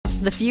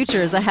The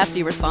future is a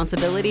hefty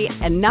responsibility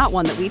and not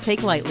one that we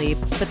take lightly.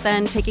 But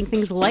then taking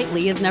things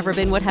lightly has never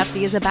been what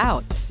Hefty is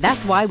about.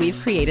 That's why we've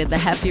created the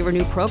Hefty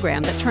Renew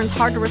program that turns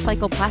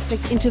hard-to-recycle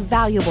plastics into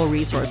valuable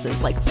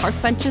resources like park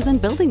benches and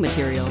building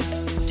materials.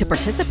 To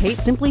participate,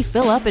 simply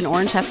fill up an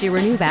orange Hefty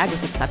Renew bag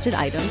with accepted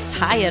items,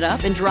 tie it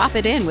up, and drop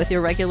it in with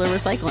your regular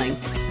recycling.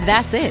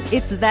 That's it.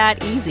 It's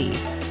that easy.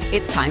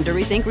 It's time to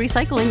rethink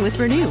recycling with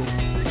Renew.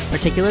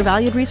 Particular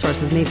valued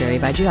resources may vary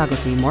by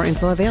geography. More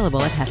info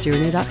available at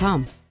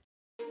heftyrenew.com.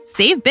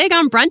 Save big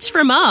on brunch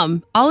for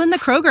mom, all in the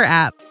Kroger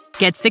app.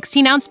 Get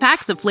 16-ounce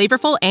packs of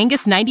flavorful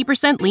Angus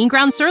 90% lean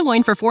ground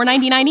sirloin for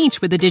 $4.99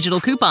 each with a digital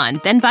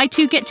coupon. Then buy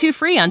 2, get 2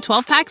 free on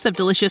 12 packs of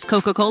delicious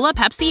Coca-Cola,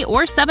 Pepsi,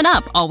 or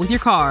 7-Up, all with your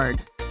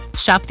card.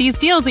 Shop these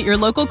deals at your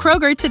local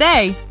Kroger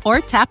today,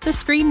 or tap the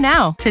screen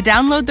now to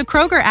download the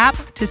Kroger app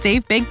to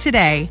save big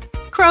today.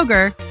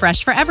 Kroger,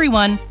 fresh for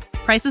everyone.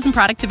 Prices and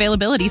product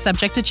availability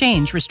subject to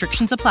change.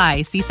 Restrictions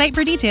apply. See site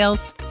for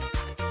details.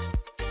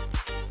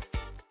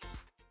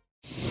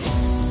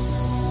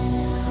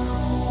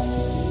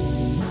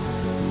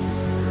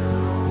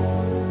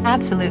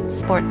 Absolute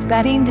sports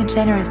betting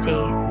degeneracy.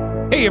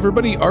 Hey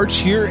everybody, Arch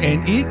here,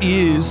 and it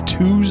is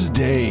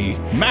Tuesday.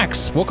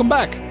 Max, welcome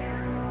back.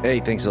 Hey,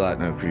 thanks a lot.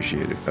 No, I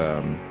appreciate it.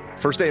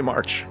 First day of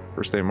March.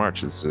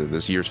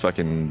 This year's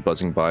fucking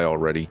buzzing by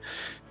already.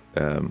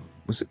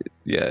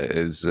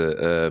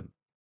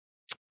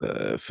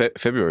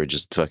 February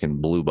just fucking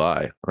blew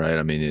by, right?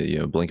 I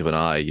mean, blink of an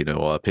eye,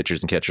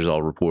 pitchers and catchers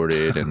all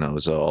reported, and I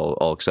was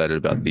all excited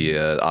about the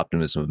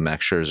optimism of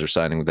Max Scherzer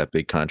signing with that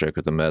big contract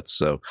with the Mets.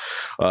 So,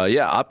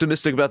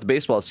 optimistic about the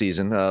baseball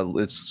season.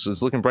 It's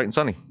looking bright and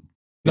sunny.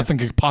 Nothing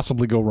could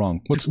possibly go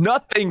wrong.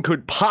 Nothing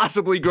could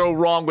possibly go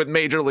wrong with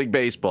Major League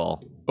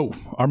Baseball. Oh,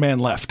 our man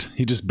left.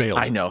 He just bailed.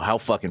 I know, how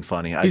fucking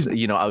funny. I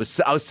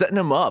was setting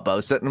him up. I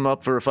was setting him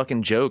up for a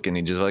fucking joke, and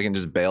he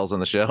just bails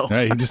on the show.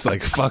 Right, he just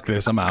like, fuck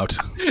this, I'm out.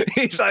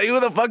 He's like, who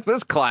the fuck's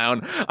this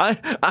clown? I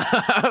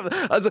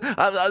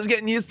was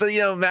getting used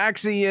to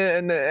Maxie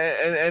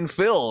and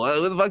Phil.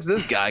 Who the fuck's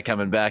this guy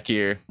coming back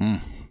here?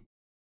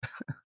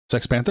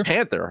 Sex Panther?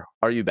 Panther,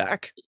 are you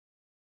back?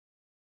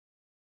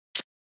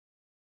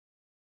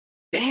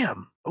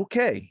 Damn.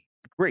 Okay.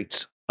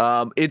 Great.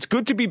 It's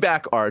good to be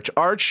back, Arch.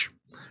 Arch,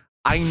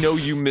 I know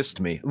you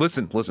missed me.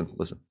 Listen.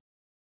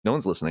 No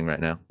one's listening right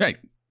now. Hey.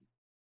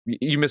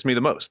 You missed me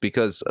the most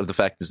because of the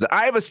fact is that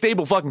I have a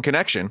stable fucking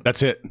connection.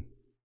 That's it.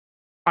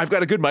 I've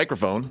got a good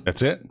microphone.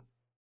 That's it.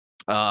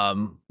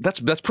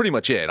 That's pretty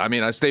much it. I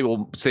mean, a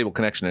stable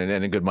connection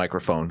and a good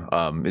microphone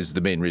is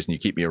the main reason you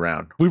keep me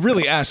around. We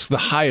really asked the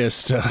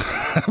highest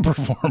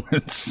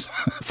performance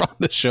from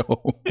the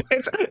show.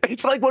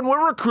 It's like when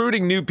we're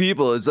recruiting new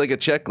people, it's like a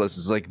checklist.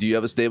 It's like, do you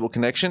have a stable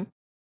connection?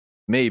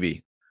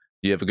 Maybe.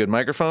 Do you have a good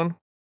microphone?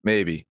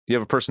 Maybe. Do you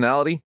have a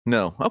personality?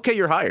 No. Okay,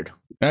 you're hired.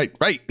 Right.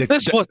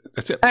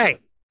 That's it. Hey.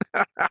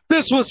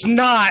 This was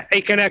not a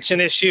connection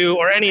issue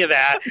or any of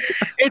that.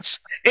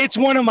 It's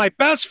one of my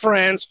best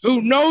friends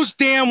who knows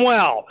damn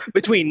well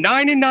between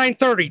 9 and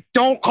 9:30,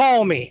 don't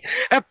call me.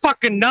 At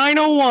fucking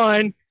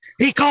 9:01,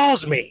 he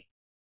calls me.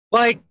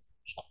 Like,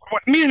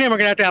 me and him are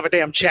going to have a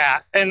damn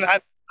chat. And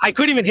I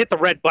couldn't even hit the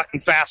red button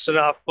fast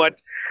enough. But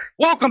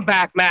welcome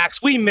back,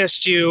 Max. We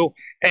missed you.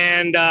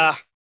 And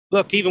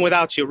look, even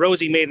without you,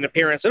 Rosie made an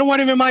appearance. And it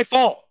wasn't even my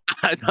fault.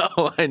 I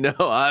know.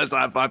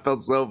 I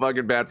felt so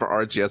fucking bad for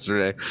Arch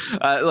yesterday.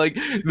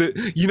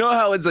 You know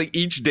how it's like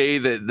each day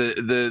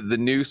the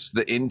noose,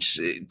 the inch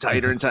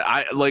tighter and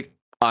tighter.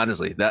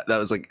 Honestly, that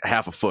was like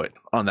half a foot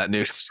on that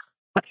noose.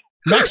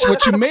 Max,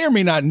 what you may or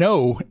may not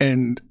know,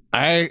 and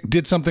I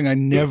did something I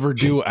never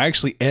do. I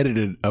actually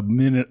edited a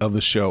minute of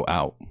the show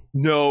out.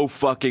 No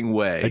fucking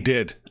way. I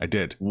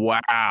did.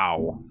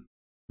 Wow.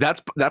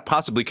 That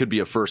possibly could be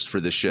a first for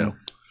this show.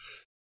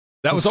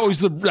 That was always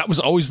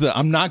the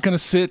I'm not going to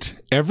sit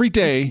every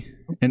day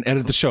and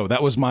edit the show.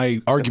 That was my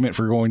argument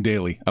for going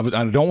daily.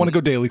 I don't want to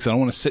go daily because I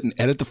don't want to sit and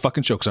edit the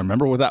fucking show because I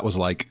remember what that was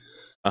like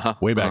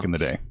way back in the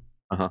day.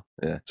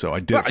 Yeah. So I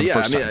did it for the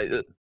first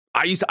time.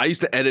 I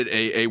used to edit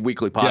a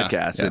weekly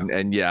podcast,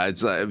 and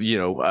it's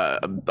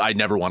I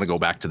never want to go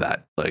back to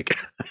that. Like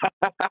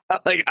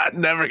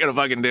I'm never gonna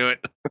fucking do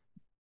it.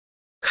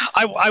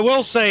 I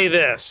will say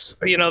this,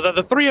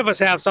 the three of us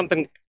have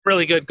something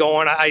really good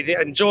going. I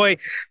enjoy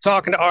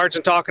talking to Arch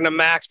and talking to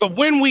Max, but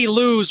when we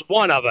lose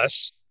one of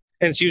us,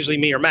 and it's usually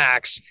me or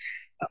Max,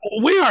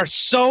 we are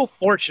so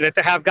fortunate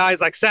to have guys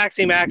like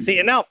Saxy Maxie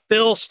and now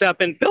Phil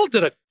step in. Phil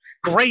did a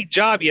great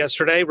job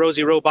yesterday,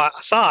 Rosie Robot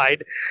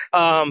aside,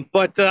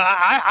 but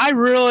I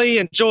really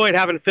enjoyed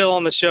having Phil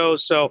on the show,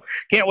 so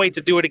can't wait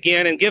to do it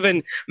again. And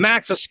given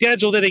Max a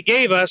schedule that he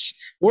gave us,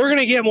 we're going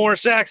to get more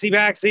Saxy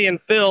Maxie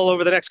and Phil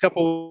over the next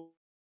couple.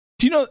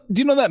 Do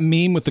you know that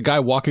meme with the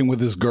guy walking with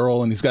his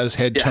girl and he's got his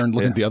head turned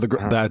looking at the other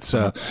girl? That's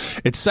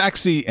it's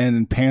Saxy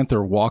and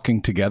Panther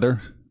walking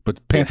together,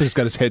 but Panther's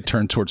got his head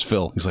turned towards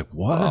Phil. He's like,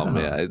 "What?" Oh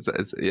man,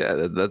 that's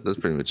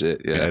pretty much it.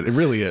 Yeah, it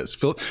really is.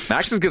 Phil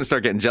Max is gonna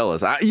start getting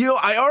jealous. I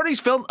already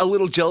felt a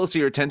little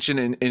jealousy or tension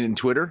in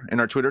Twitter, in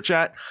our Twitter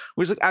chat.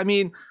 Which, like, I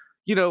mean,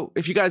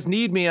 if you guys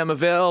need me, I'm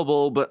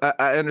available, but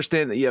I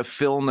understand that you have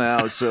Phil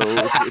now, so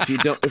if you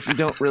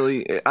don't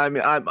really, I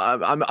mean,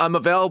 I'm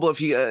available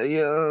if you,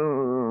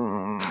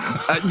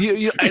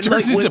 It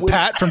turns into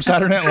Pat from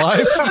Saturday Night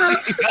Live.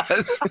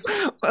 Yes.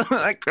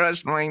 I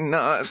crushed my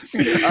nuts.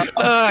 Oh,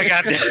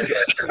 God damn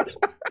it.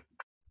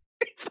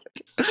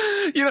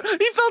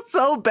 He felt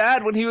so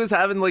bad when he was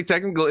having like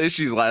technical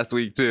issues last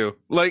week too.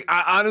 Like,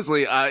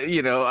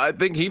 I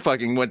think he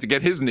fucking went to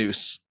get his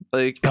noose.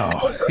 Like,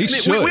 he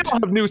should. We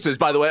don't have nooses,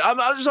 by the way. I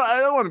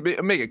don't want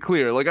to make it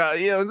clear. Like,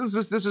 this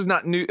is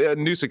not a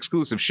noose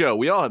exclusive show.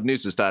 We all have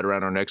nooses tied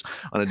around our necks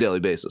on a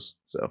daily basis.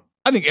 So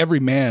I think every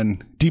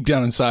man deep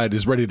down inside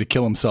is ready to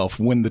kill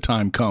himself when the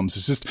time comes.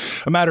 It's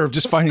just a matter of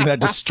just finding that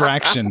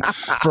distraction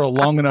for a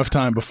long enough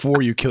time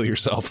before you kill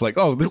yourself. Like,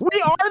 we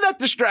are that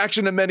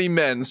distraction to many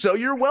men. So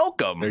you're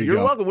welcome. You're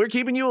welcome. We're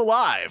keeping you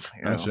alive.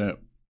 That's it.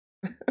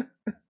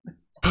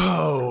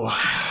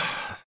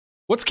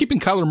 What's keeping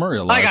Kyler Murray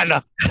alive? I got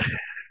enough.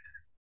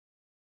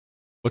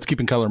 What's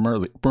keeping Kyler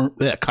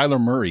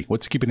Murray?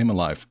 What's keeping him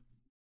alive?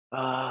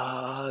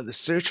 The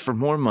search for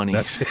more money.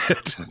 That's it.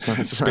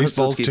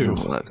 Spaceballs 2.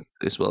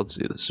 Spaceballs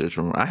 2. The search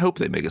for more. I hope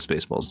they make a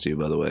Spaceballs 2,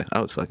 by the way. I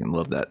would fucking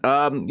love that.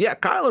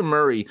 Kyler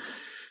Murray,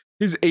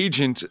 his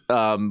agent,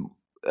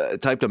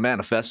 typed a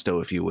manifesto,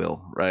 if you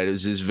will, right? It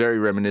was very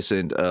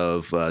reminiscent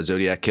of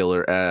Zodiac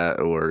Killer,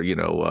 or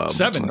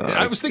 7.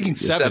 I was thinking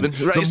 7.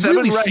 Right? The 7,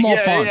 really right? small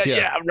font.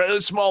 Yeah, really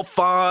small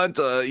font.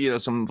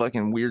 Some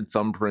fucking weird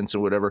thumbprints or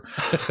whatever.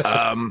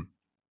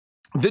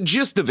 The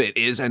gist of it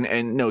is,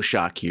 and no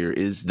shock here,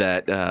 is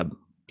that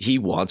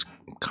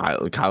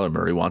Kyler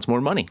Murray wants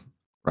more money,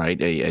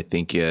 right? I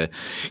think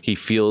he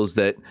feels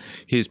that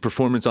his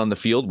performance on the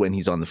field, when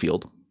he's on the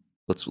field,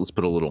 let's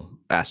put a little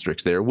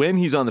asterisk there. When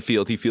he's on the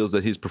field, he feels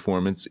that his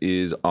performance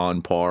is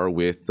on par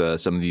with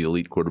some of the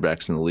elite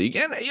quarterbacks in the league.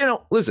 And,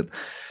 listen,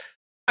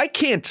 I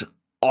can't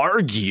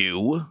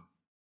argue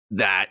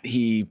that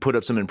he put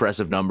up some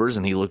impressive numbers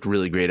and he looked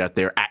really great out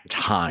there at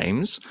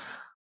times.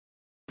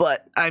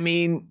 But, I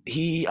mean,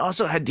 he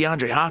also had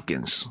DeAndre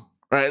Hopkins,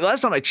 right? Last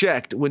time I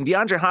checked, when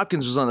DeAndre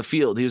Hopkins was on the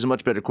field, he was a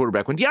much better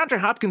quarterback. When DeAndre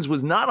Hopkins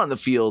was not on the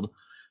field,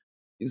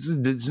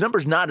 his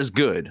number's not as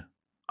good.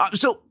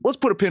 So let's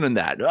put a pin on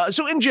that.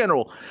 So in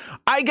general,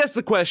 I guess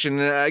the question,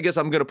 and I guess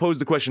I'm going to pose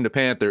the question to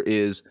Panther,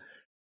 is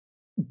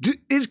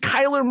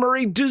Kyler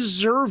Murray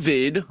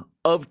deserved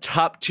of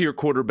top-tier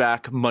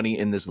quarterback money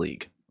in this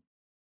league?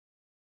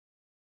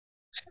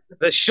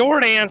 The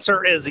short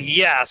answer is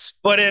yes,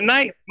 but it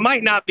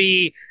might not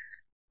be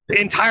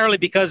entirely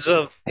because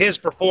of his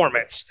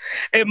performance.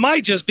 It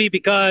might just be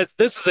because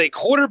this is a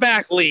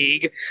quarterback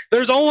league.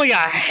 There's only a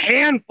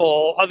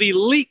handful of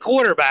elite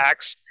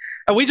quarterbacks.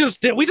 And we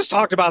just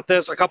talked about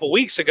this a couple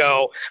weeks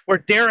ago, where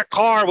Derek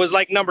Carr was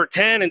like number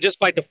 10 and just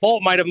by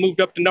default might have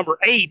moved up to number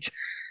 8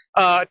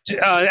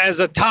 as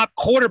a top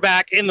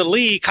quarterback in the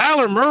league.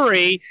 Kyler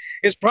Murray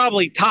is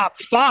probably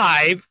top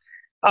 5.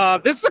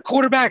 This is a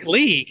quarterback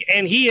league,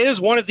 and he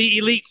is one of the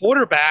elite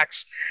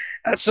quarterbacks.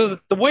 So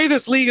the way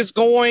this league is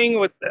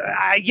going,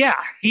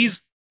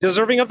 he's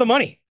deserving of the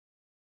money.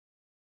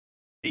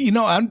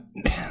 I'm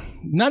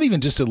not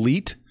even just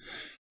elite.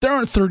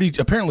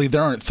 Apparently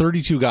there aren't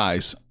 32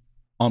 guys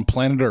on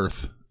planet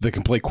Earth that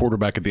can play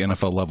quarterback at the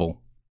NFL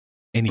level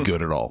any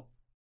good at all.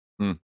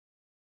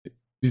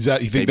 Is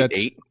that, you think maybe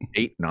that's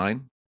 8,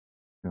 9?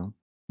 No.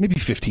 Maybe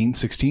 15,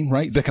 16,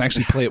 right? That can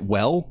actually play it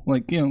well.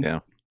 Like, yeah.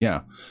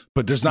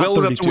 But there's not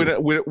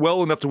 32.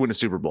 Well enough to win a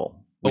Super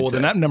Bowl.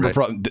 Then that number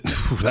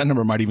that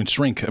number might even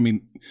shrink. I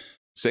mean,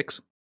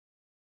 6.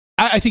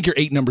 I think your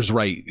 8 number's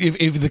right.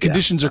 If the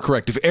conditions are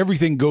correct, if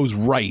everything goes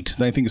right,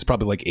 then I think it's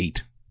probably like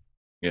 8.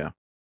 Yeah.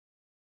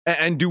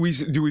 And do we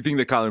think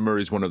that Kyler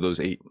Murray is one of those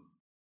 8?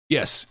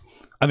 Yes,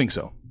 I think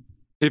so.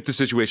 If the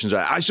situation's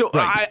right.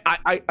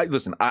 I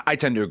listen, I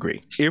tend to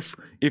agree. If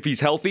he's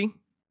healthy,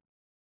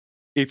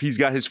 if he's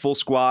got his full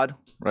squad,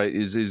 right?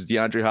 Is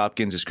DeAndre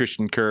Hopkins, is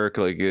Christian Kirk,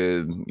 like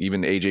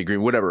even AJ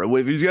Green, whatever.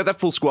 If he's got that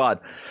full squad,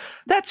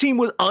 that team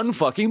was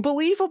unfucking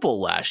believable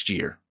last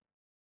year.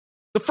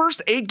 The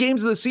first 8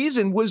 games of the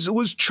season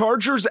was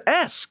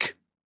Chargers-esque,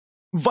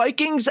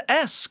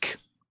 Vikings-esque.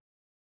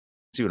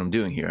 See what I'm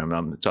doing here?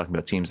 I'm talking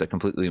about teams that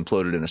completely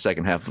imploded in the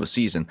second half of a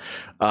season,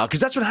 because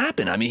that's what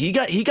happened. I mean, he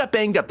got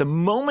banged up the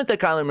moment that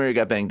Kyler Murray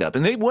got banged up,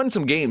 and they won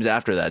some games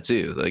after that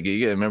too. Like,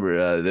 you gotta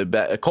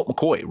remember Colt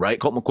McCoy, right?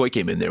 Colt McCoy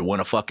came in there, won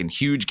a fucking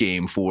huge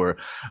game for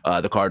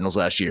the Cardinals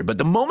last year. But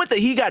the moment that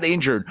he got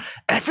injured,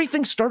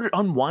 everything started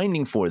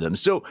unwinding for them.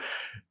 So,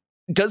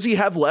 does he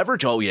have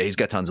leverage? Oh yeah, he's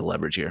got tons of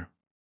leverage here.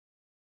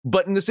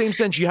 But in the same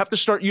sense, you have to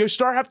start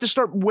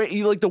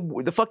weighing, like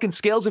the fucking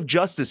scales of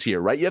justice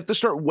here, right? You have to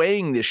start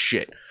weighing this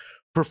shit.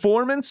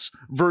 Performance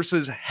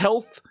versus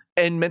health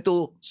and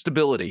mental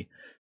stability.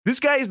 This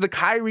guy is the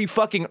Kyrie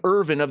fucking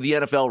Irving of the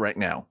NFL right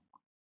now.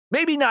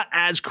 Maybe not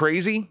as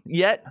crazy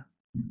yet.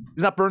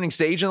 He's not burning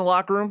sage in the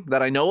locker room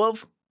that I know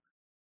of.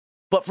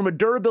 But from a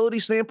durability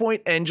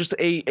standpoint and just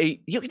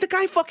the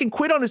guy fucking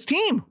quit on his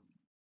team.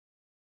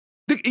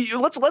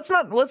 Let's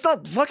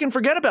not fucking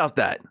forget about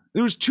that.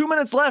 There was 2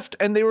 minutes left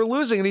and they were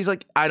losing, and he's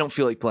like, I don't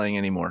feel like playing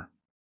anymore.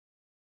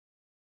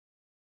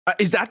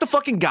 Is that the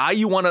fucking guy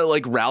you want to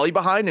like rally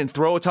behind and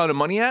throw a ton of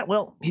money at?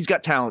 Well, he's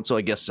got talent, so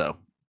I guess so.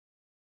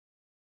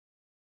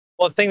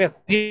 Well,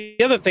 the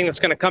other thing that's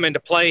going to come into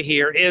play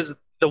here is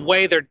the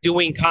way they're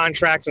doing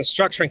contracts and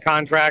structuring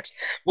contracts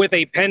with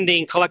a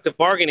pending collective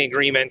bargaining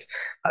agreement.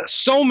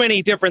 So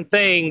many different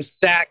things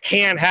that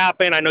can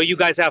happen. I know you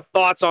guys have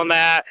thoughts on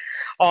that,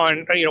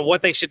 on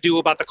what they should do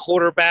about the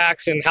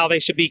quarterbacks and how they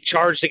should be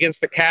charged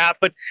against the cap.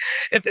 But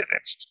if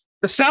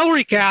the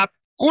salary cap,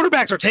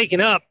 quarterbacks are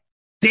taking up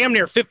damn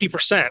near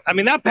 50%. I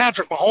mean, that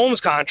Patrick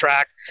Mahomes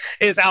contract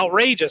is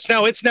outrageous.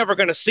 Now, it's never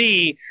going to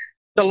see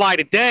the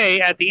light of day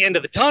at the end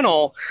of the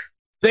tunnel.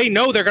 They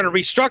know they're going to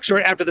restructure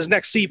it after this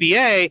next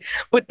CBA,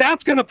 but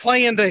that's going to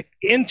play into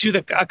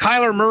a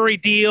Kyler Murray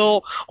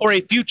deal or a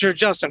future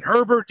Justin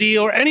Herbert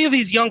deal or any of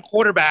these young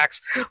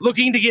quarterbacks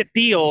looking to get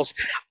deals.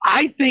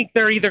 I think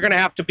they're either going to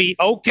have to be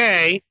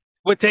okay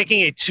with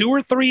taking a 2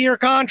 or 3 year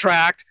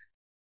contract,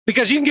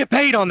 because you can get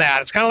paid on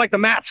that. It's kind of like the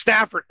Matt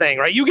Stafford thing,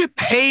 right? You get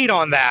paid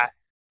on that.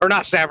 Or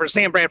not Stafford,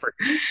 Sam Bradford.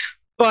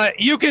 But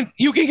you can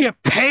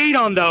get paid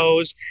on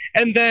those,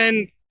 and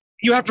then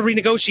you have to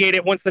renegotiate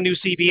it once the new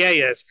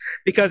CBA is,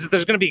 because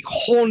there's going to be a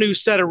whole new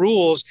set of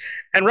rules.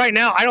 And right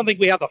now, I don't think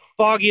we have the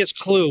foggiest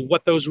clue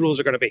what those rules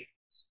are going to be.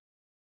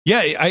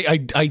 Yeah,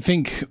 I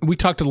think we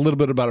talked a little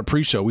bit about a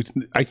pre-show.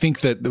 I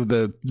think that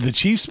the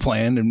Chiefs'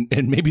 plan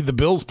and maybe the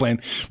Bills' plan,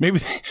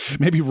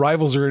 maybe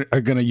rivals are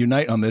going to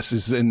unite on this.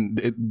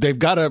 They've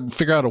got to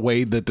figure out a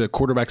way that the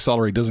quarterback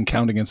salary doesn't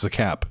count against the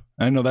cap.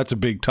 I know that's a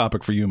big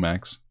topic for you,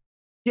 Max.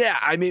 Yeah,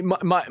 I mean,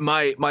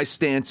 my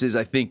stance is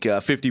I think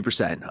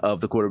 50%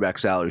 of the quarterback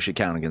salary should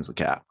count against the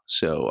cap.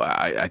 So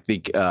I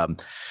think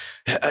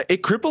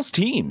it cripples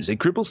teams. It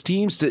cripples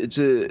teams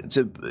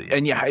to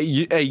and yeah,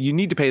 you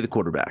need to pay the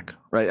quarterback,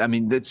 right? I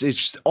mean, it's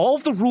just, all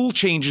of the rule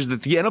changes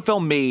that the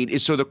NFL made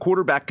is so the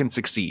quarterback can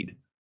succeed.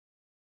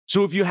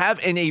 So if you have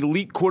an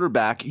elite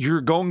quarterback,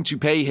 you're going to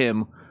pay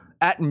him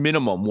at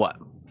minimum what,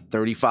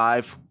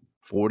 35,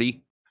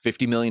 40,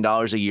 $50 million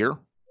a year.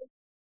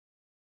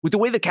 With the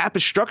way the cap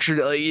is structured,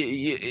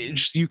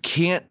 you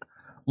can't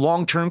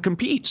long-term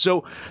compete.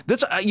 So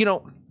that's,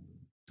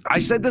 I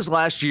said this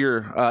last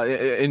year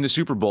in the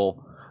Super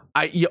Bowl.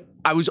 I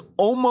was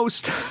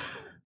almost,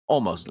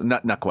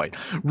 not quite,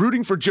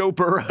 rooting for Joe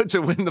Burrow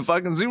to win the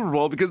fucking Super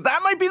Bowl, because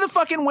that might be the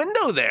fucking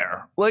window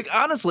there. Like,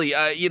 honestly,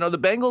 the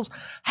Bengals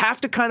have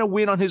to kind of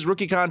win on his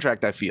rookie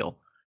contract, I feel.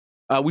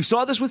 We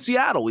saw this with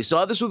Seattle. We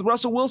saw this with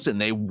Russell Wilson.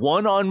 They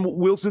won on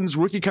Wilson's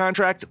rookie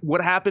contract.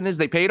 What happened is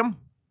they paid him.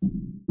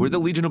 Where'd the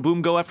Legion of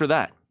Boom go after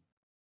that?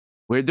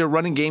 Where'd their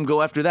running game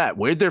go after that?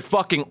 Where'd their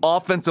fucking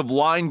offensive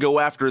line go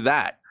after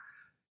that?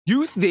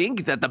 You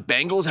think that the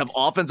Bengals have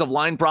offensive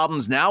line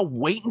problems now?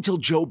 Wait until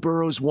Joe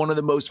Burrow's one of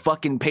the most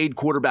fucking paid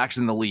quarterbacks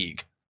in the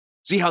league.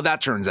 See how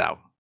that turns out.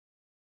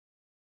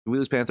 Did we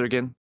lose Panther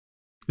again?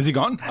 Is he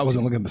gone? I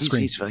wasn't looking at the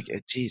screen. He's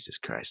fucking, Jesus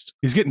Christ.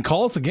 He's getting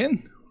calls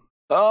again?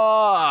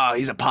 Oh,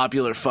 he's a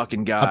popular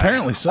fucking guy.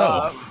 Apparently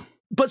so.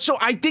 But so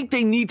I think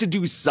they need to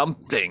do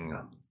something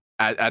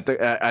at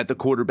the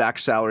quarterback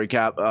salary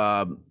cap,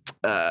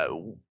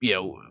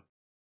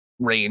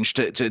 range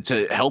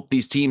to help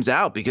these teams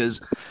out,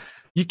 because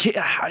you can't.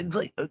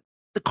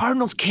 The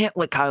Cardinals can't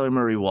let Kyler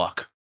Murray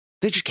walk.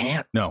 They just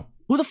can't. No.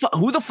 Who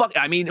the fuck?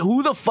 I mean,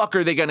 who the fuck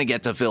are they gonna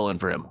get to fill in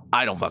for him?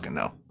 I don't fucking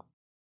know.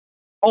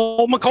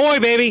 Oh, McCoy,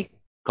 baby.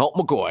 Colt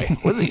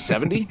McCoy. What is he,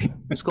 70?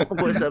 Is Colt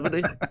McCoy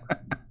 70?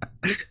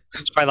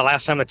 It's probably the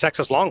last time the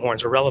Texas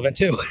Longhorns were relevant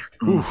too.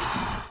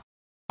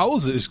 How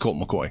old is Colt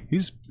McCoy?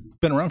 He's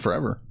been around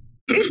forever.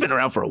 He's been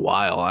around for a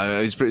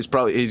while.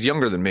 He's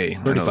younger than me.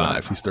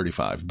 35. He's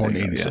 35. Born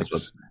in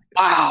 86.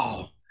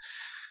 Wow.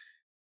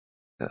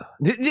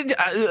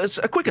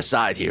 A quick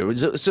aside here.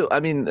 So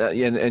I mean,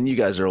 and you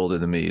guys are older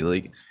than me.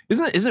 Like,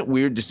 isn't it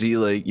weird to see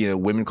like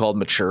women called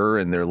mature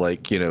and they're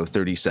like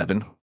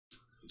 37?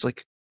 It's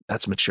like,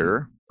 that's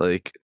mature.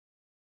 Like,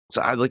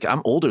 so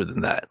I'm older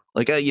than that.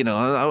 Like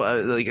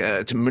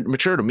to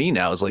mature to me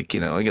now is like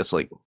I guess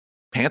like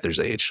Panther's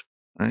age.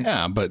 Right?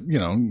 Yeah, but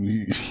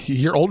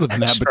you're older than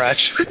that.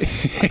 Stretch.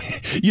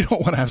 But you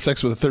don't want to have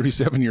sex with a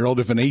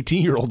 37-year-old if an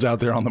 18-year-old's out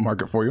there on the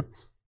market for you.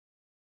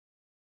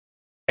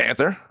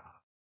 Panther.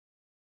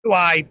 Well,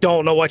 I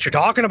don't know what you're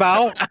talking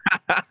about.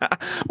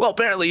 Well,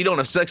 apparently you don't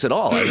have sex at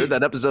all. I heard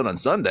that episode on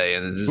Sunday,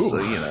 and it's just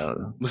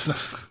Listen,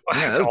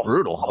 yeah, that's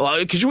brutal.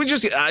 Could we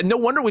just? No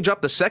wonder we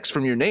dropped the sex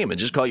from your name and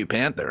just call you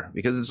Panther,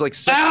 because it's like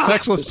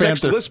sexless Panther.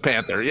 Sexless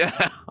Panther.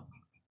 Yeah.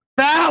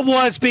 That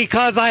was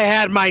because I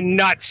had my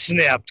nuts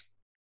snipped.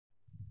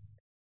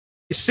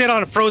 You sit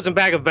on a frozen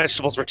bag of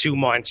vegetables for 2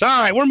 months.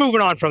 All right, we're moving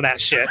on from that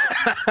shit.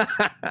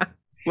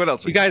 What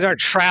else? You guys aren't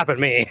trapping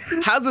me.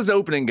 How's this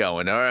opening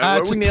going? All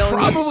right,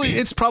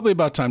 it's probably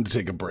about time to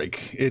take a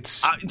break.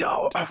 It's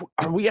no.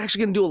 Are we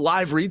actually going to do a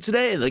live read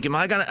today? Like, am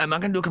I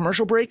gonna do a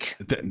commercial break?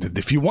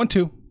 If you want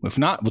to. If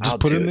not, we'll just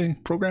put in the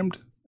programmed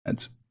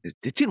ads.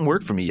 It didn't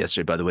work for me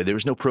yesterday, by the way. There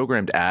was no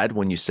programmed ad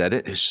when you said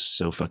it. It's just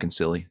so fucking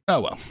silly.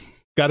 Oh well.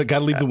 Gotta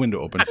leave the window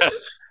open. You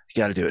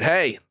got to do it.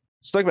 Hey,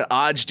 let's talk about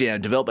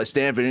OddsJam, developed by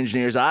Stanford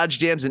engineers.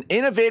 OddsJam's an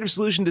innovative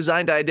solution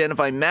designed to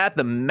identify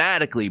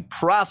mathematically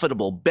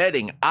profitable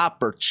betting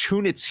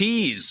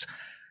opportunities.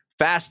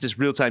 Fastest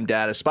real-time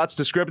data spots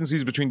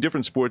discrepancies between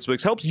different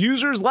sportsbooks, helps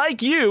users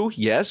like you,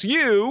 yes,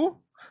 you,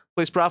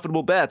 place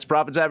profitable bets.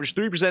 Profits average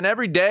 3%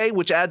 every day,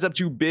 which adds up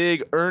to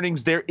big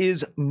earnings. There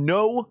is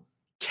no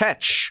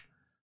catch.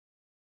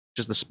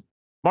 Just the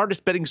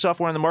smartest betting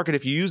software on the market.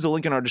 If you use the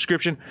link in our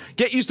description,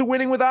 get used to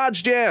winning with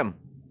OddsJam.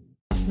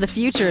 The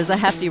future is a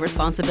hefty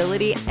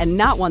responsibility and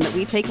not one that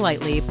we take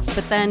lightly,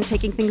 but then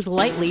taking things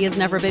lightly has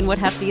never been what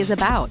Hefty is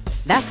about.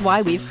 That's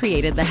why we've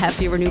created the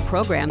Hefty Renew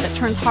program that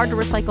turns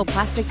hard-to-recycle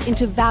plastics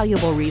into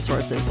valuable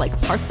resources like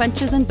park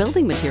benches and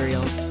building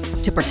materials.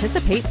 To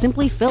participate,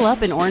 simply fill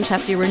up an orange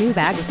Hefty Renew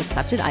bag with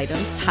accepted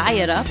items, tie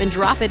it up, and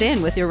drop it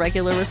in with your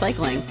regular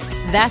recycling.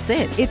 That's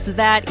it. It's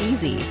that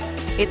easy.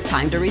 It's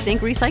time to rethink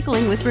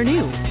recycling with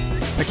Renew.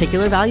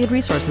 Particular valued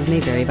resources may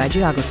vary by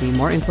geography.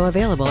 More info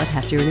available at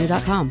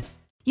heftyrenew.com.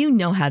 You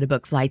know how to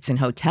book flights and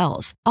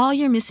hotels. All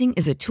you're missing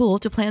is a tool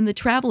to plan the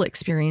travel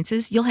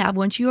experiences you'll have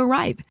once you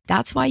arrive.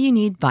 That's why you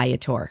need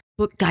Viator.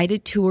 Book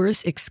guided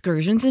tours,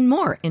 excursions, and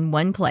more in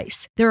one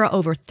place. There are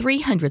over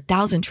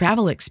 300,000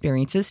 travel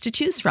experiences to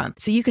choose from,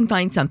 so you can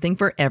find something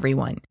for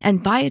everyone.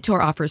 And Viator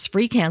offers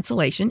free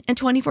cancellation and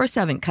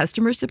 24/7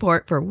 customer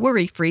support for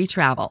worry-free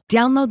travel.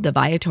 Download the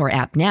Viator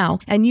app now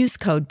and use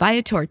code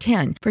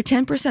Viator10 for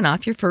 10%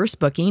 off your first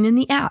booking in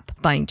the app.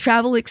 Find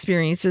travel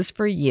experiences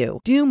for you.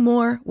 Do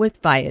more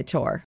with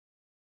Viator.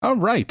 All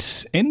right,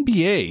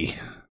 NBA.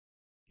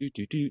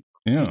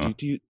 Yeah.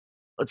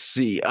 Let's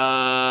see.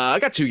 I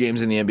got 2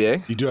 games in the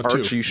NBA. You do have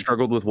Arch, 2. you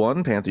struggled with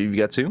 1. Panther, you've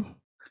got 2.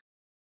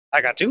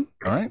 I got 2.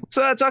 All right.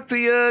 Let's talk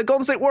the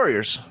Golden State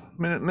Warriors,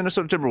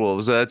 Minnesota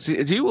Timberwolves.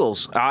 It's you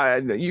Wolves.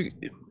 You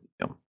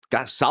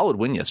got a solid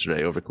win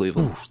yesterday over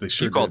Cleveland. Ooh, they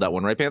sure You called did. that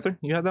one, right, Panther?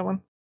 You had that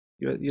one?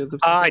 You had the...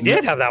 I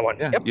did have that one.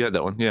 Yeah, Yep. you had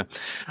that one. Yeah.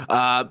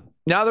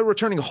 Now they're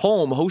returning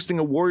home, hosting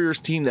a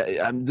Warriors team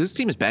that this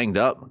team is banged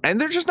up,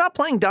 and they're just not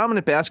playing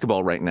dominant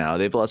basketball right now.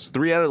 They've lost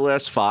 3 out of the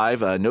last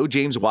 5. No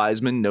James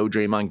Wiseman, no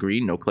Draymond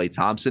Green, no Klay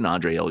Thompson.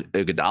 Andre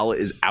Iguodala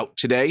is out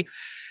today,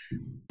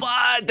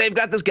 but they've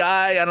got this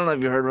guy. I don't know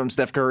if you heard of him,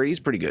 Steph Curry. He's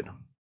pretty good.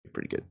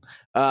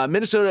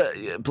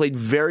 Minnesota played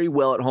very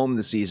well at home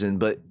this season,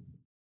 but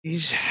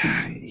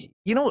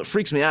you know what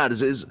freaks me out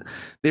is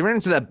they ran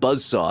into that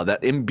buzzsaw,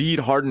 that Embiid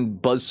Harden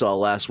buzzsaw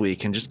last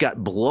week, and just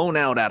got blown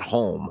out at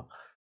home.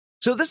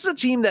 So this is a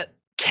team that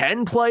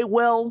can play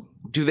well.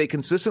 Do they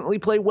consistently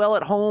play well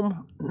at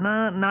home?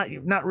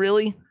 Not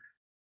really.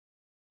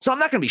 So I'm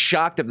not going to be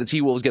shocked if the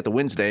T-Wolves get the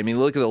win today. I mean,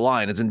 look at the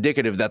line. It's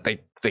indicative that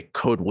they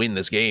could win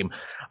this game.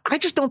 I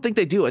just don't think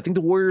they do. I think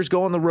the Warriors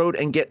go on the road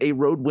and get a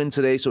road win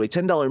today. So a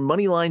 $10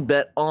 money line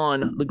bet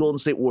on the Golden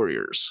State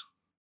Warriors.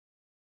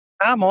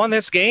 I'm on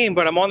this game,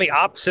 but I'm on the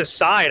opposite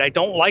side. I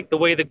don't like the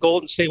way the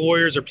Golden State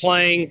Warriors are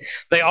playing.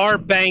 They are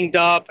banged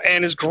up,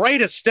 and as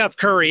great as Steph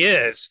Curry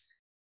is,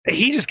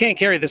 he just can't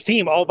carry this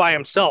team all by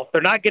himself.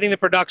 They're not getting the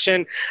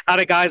production out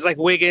of guys like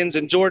Wiggins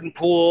and Jordan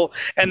Poole,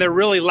 and they're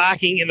really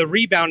lacking in the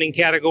rebounding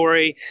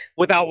category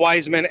without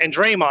Wiseman and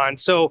Draymond.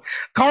 So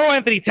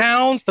Karl-Anthony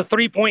Towns, the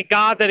three-point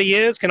god that he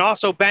is, can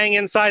also bang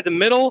inside the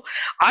middle.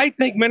 I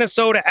think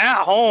Minnesota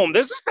at home,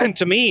 this has been,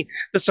 to me,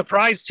 the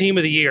surprise team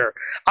of the year.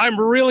 I'm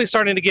really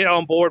starting to get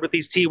on board with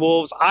these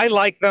T-Wolves. I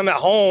like them at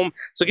home,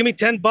 so give me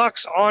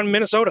 $10 on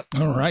Minnesota.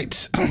 All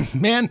right.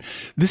 Man,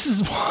 this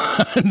is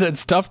one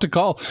that's tough to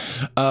call.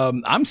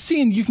 I'm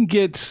seeing you can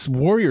get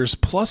Warriors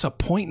plus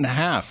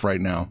 1.5 right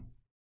now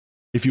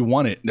if you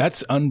want it.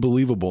 That's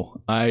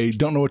unbelievable. I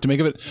don't know what to make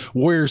of it.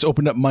 Warriors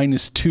opened up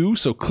 -2,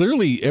 so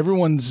clearly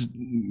everyone's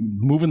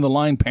moving the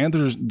line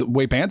Panthers the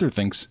way Panther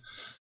thinks.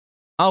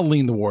 I'll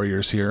lean the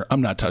Warriors here.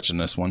 I'm not touching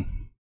this one.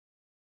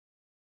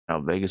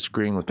 Vegas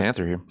agreeing with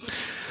Panther here.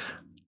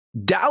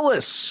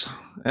 Dallas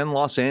and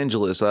Los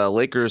Angeles.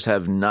 Lakers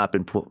have not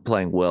been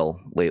playing well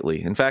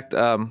lately. In fact, they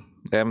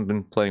haven't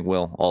been playing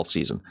well all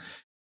season.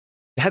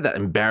 They had that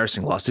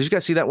embarrassing loss. Did you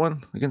guys see that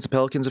one against the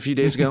Pelicans a few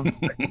days ago?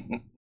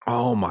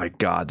 Oh my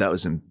God, that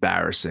was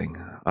embarrassing.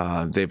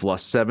 They've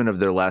lost 7 of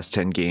their last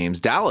 10 games.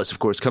 Dallas, of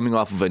course, coming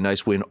off of a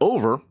nice win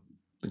over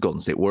the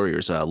Golden State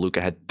Warriors. Luka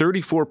had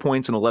 34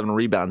 points and 11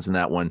 rebounds in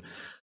that one,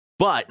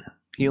 but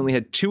he only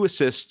had 2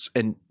 assists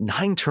and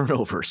 9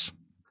 turnovers.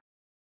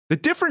 The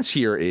difference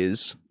here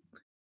is,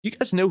 you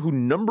guys know who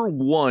number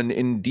 1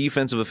 in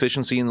defensive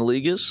efficiency in the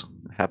league is?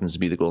 It happens to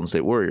be the Golden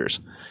State Warriors.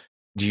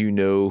 Do you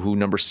know who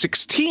number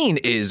 16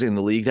 is in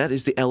the league? That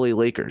is the LA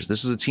Lakers.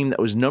 This is a team that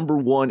was number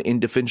 1 in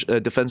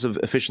defensive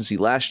efficiency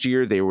last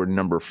year. They were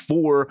number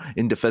 4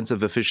 in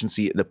defensive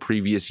efficiency the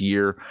previous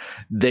year.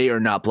 They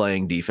are not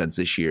playing defense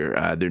this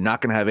year. They're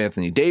not going to have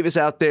Anthony Davis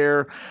out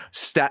there.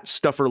 Stat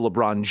stuffer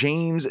LeBron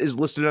James is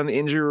listed on the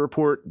injury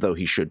report, though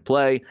he should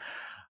play.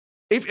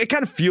 It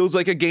kind of feels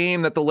like a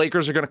game that the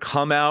Lakers are going to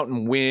come out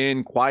and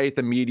win, quiet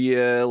the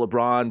media.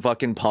 LeBron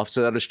fucking puffs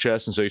it out his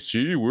chest and say,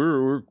 see,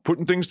 we're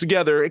putting things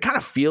together. It kind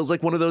of feels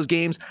like one of those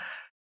games.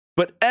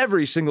 But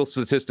every single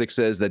statistic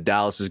says that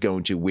Dallas is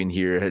going to win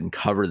here and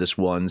cover this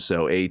one.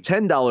 So a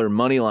 $10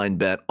 money line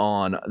bet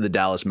on the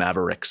Dallas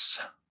Mavericks.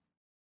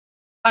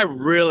 I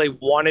really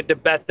wanted to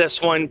bet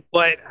this one,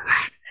 but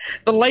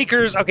the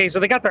Lakers, okay, so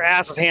they got their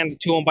asses handed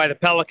to them by the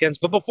Pelicans.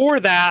 But before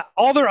that,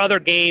 all their other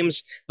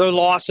games, their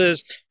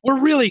losses, were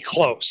really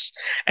close.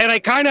 And I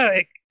kind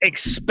of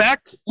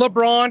expect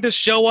LeBron to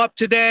show up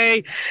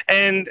today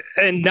and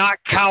not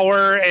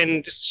cower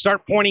and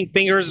start pointing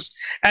fingers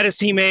at his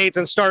teammates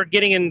and start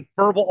getting in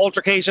verbal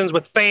altercations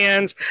with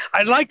fans.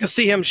 I'd like to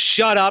see him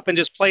shut up and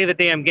just play the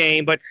damn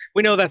game, but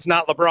we know that's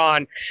not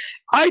LeBron.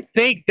 I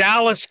think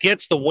Dallas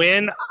gets the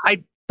win.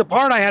 The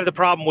part I had the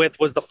problem with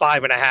was the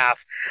 5.5.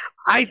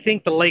 I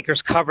think the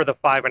Lakers cover the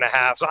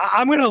 5.5. So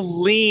I'm going to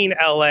lean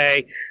LA,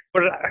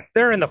 but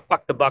they're in the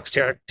fuck the Bucks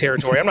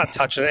territory. I'm not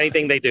touching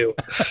anything they do.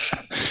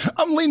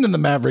 I'm leaning the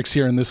Mavericks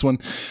here in this one.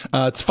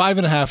 It's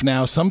 5.5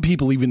 now. Some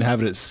people even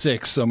have it at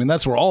 6. So, I mean,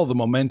 that's where all the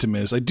momentum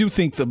is. I do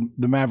think the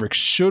Mavericks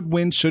should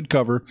win, should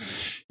cover.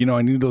 You know,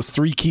 I need those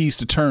 3 keys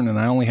to turn, and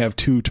I only have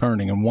 2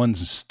 turning, and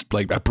one's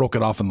like I broke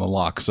it off in the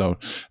lock. So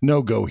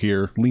no go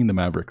here. Lean the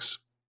Mavericks.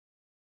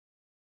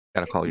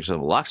 Gotta call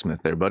yourself a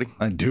locksmith there, buddy.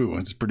 I do.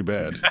 It's pretty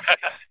bad.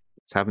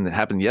 It's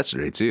happened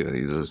yesterday too.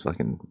 He's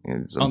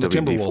on the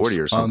Timberwolves 40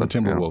 or something. On the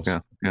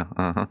Timberwolves.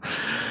 Yeah.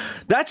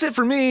 That's it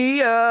for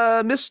me,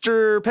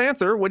 Mr.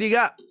 Panther. What do you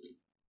got?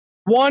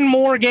 One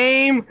more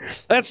game.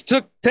 Let's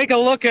take a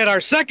look at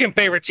our second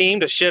favorite team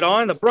to shit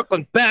on. The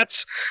Brooklyn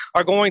Bets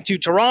are going to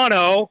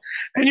Toronto,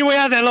 and we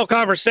had that little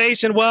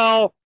conversation.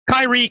 Well,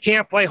 Kyrie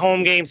can't play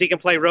home games; he can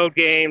play road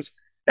games,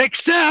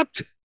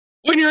 except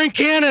when you're in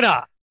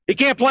Canada. He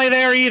can't play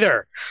there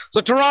either.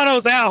 So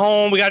Toronto's at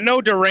home. We got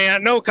no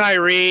Durant, no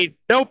Kyrie,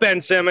 no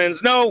Ben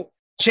Simmons, no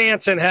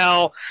chance in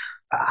hell.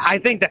 I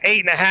think the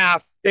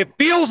 8.5, it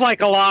feels like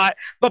a lot,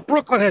 but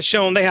Brooklyn has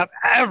shown they have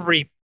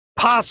every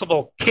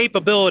possible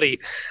capability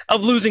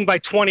of losing by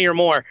 20 or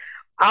more.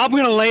 I'm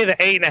going to lay the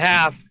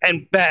 8.5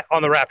 and bet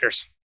on the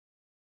Raptors.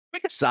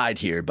 Quick aside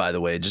here, by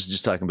the way,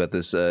 just talking about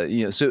this. So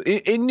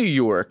in New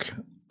York,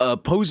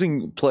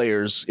 opposing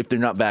players, if they're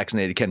not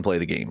vaccinated, can play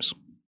the games,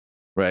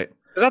 right?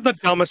 Is that the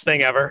dumbest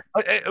thing ever?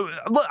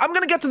 I'm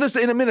going to get to this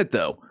in a minute,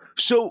 though.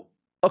 So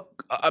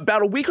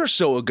about a week or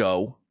so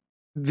ago,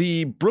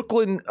 the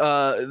Brooklyn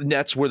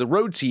Nets were the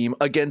road team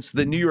against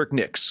the New York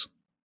Knicks.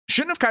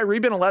 Shouldn't have Kyrie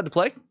been allowed to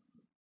play?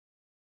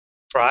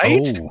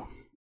 Right? Oh.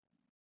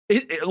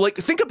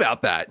 Think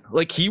about that.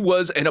 Like, he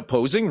was an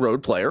opposing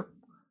road player.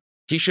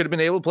 He should have been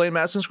able to play in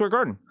Madison Square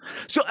Garden.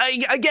 So,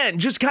 again,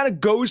 just kind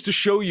of goes to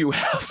show you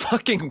how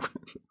fucking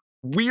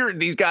weird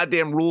these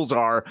goddamn rules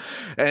are,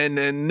 and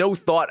no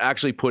thought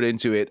actually put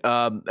into it.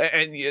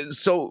 And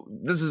so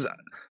this is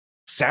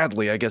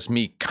sadly, I guess,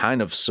 me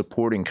kind of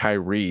supporting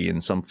Kyrie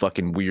in some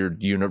fucking weird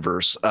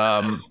universe.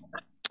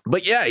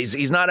 But yeah,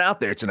 he's not out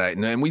there tonight,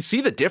 and we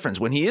see the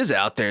difference when he is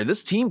out there.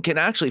 This team can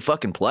actually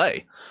fucking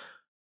play.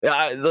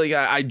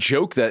 I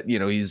joke that, you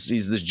know, he's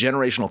this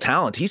generational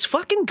talent. He's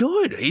fucking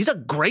good. He's a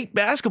great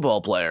basketball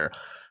player.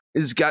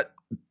 He's got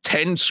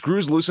 10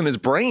 screws loose in his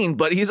brain,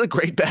 but he's a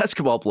great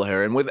basketball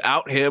player. And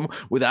without him,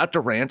 without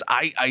Durant,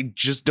 I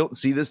just don't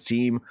see this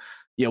team,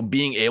 you know,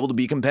 being able to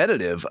be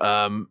competitive.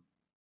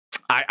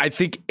 I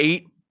think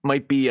 8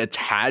 might be a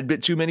tad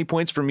bit too many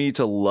points for me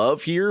to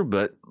love here,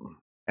 but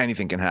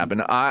anything can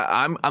happen.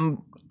 I'm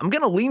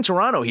gonna lean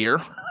Toronto here.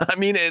 I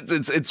mean,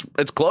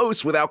 it's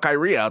close without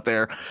Kyrie out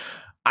there.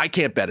 I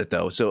can't bet it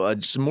though, so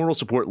just moral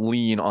support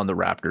lean on the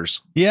Raptors.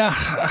 Yeah,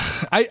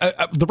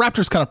 the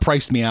Raptors kind of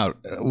priced me out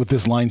with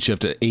this line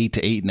shift at 8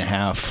 to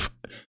 8.5.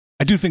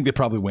 I do think they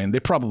probably win.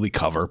 They probably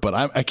cover, but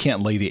I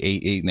can't lay the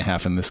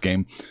 8.5 in this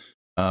game.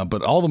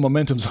 But all the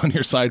momentum's on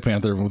your side,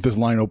 Panther, with this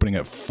line opening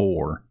at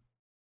 4.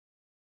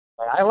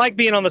 I like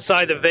being on the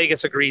side that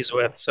Vegas agrees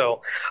with.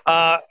 So,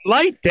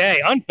 light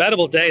day,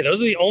 unbettable day. Those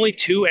are the only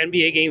 2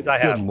 NBA games I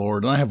have. Good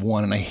Lord. And I have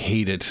one, and I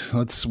hate it.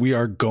 We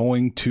are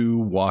going to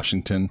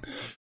Washington.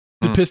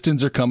 The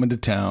Pistons are coming to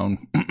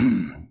town.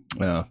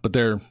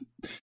 But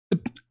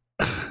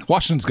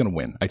Washington's going to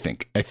win, I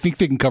think. I think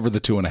they can cover the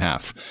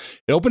 2.5.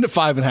 It opened at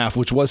 5.5,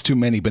 which was too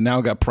many, but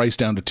now got priced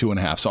down to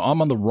 2.5. So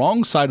I'm on the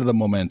wrong side of the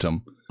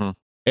momentum.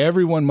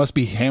 Everyone must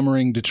be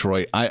hammering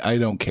Detroit. I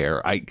don't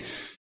care.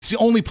 It's the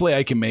only play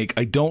I can make.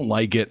 I don't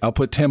like it. I'll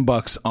put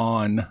 $10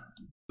 on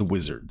the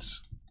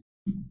Wizards.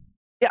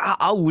 Yeah,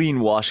 I'll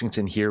lean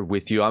Washington here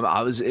with you.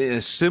 I was in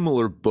a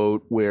similar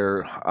boat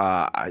where,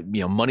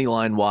 money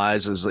line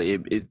wise,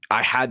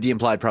 I had the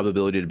implied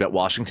probability to bet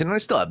Washington, and I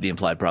still have the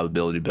implied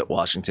probability to bet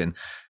Washington.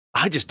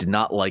 I just did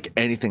not like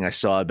anything I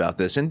saw about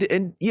this, and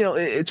you know,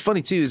 it's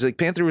funny too. Is like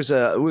Panther was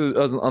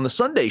on the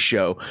Sunday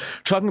show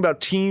talking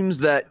about teams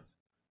that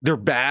they're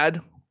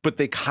bad, but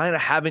they kind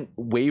of haven't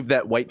waved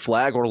that white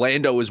flag.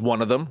 Orlando is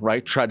one of them,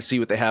 right? Try to see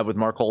what they have with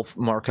Markelle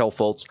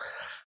Fultz.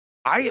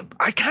 I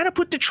kind of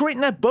put Detroit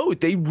in that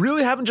boat. They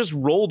really haven't just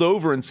rolled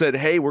over and said,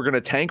 hey, we're going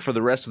to tank for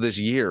the rest of this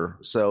year.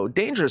 So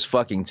dangerous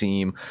fucking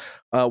team.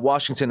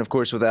 Washington, of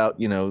course, without,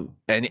 you know,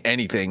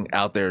 anything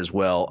out there as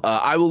well.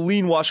 I will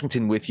lean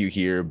Washington with you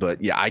here,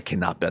 but yeah, I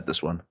cannot bet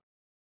this one.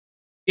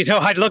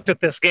 I looked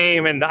at this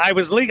game and I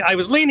was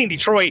leaning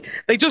Detroit.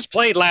 They just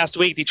played last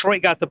week.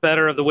 Detroit got the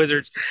better of the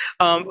Wizards.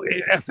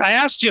 If I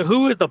asked you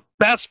who the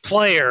best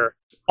player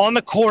on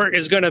the court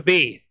is going to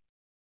be,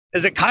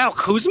 is it Kyle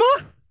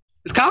Kuzma?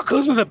 Is Kyle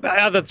Kuzma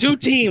the two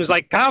teams,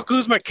 like Kyle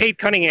Kuzma, Cade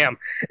Cunningham,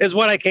 is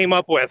what I came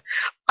up with.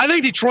 I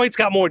think Detroit's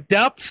got more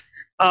depth.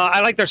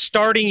 I like their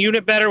starting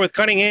unit better with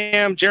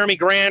Cunningham, Jeremy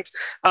Grant,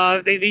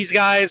 these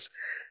guys.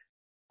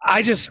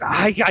 I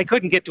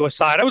couldn't get to a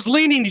side. I was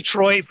leaning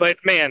Detroit, but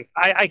man,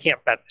 I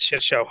can't bet the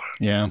shit show.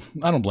 Yeah,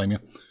 I don't blame you.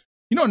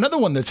 Another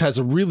one that has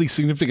a really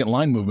significant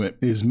line movement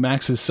is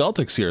Max's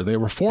Celtics here. They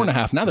were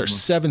 4.5. Now they're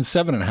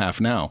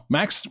 7.5 now.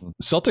 Max,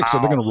 Celtics,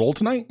 are they going to roll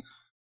tonight?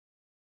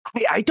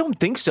 I don't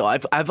think so.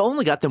 I've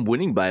only got them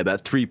winning by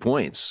about 3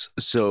 points.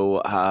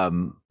 So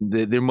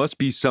there must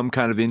be some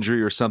kind of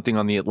injury or something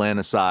on the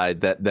Atlanta side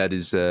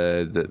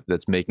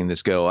that's making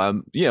this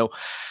go.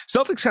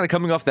 Celtics kind of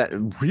coming off that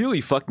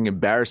really fucking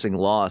embarrassing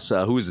loss.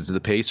 Who is it to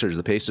the Pacers?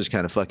 The Pacers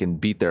kind of fucking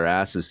beat their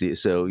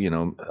asses. So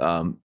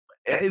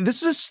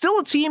this is still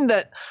a team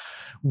that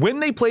when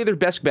they play their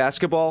best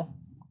basketball,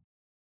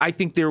 I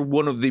think they're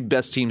one of the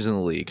best teams in the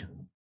league.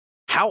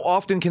 How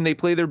often can they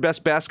play their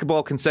best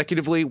basketball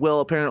consecutively? Well,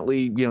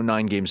 apparently,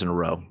 9 games in a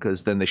row,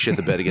 because then they shit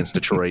the bed against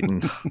Detroit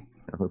and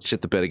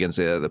shit the bed against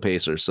the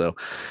Pacers. So,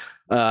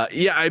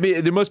 I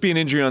mean, there must be an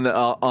injury on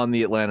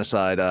the Atlanta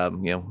side.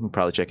 We'll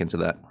probably check into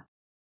that.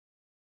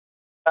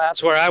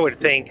 That's where I would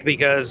think,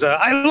 because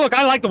I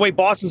like the way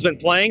Boston's been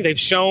playing. They've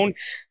shown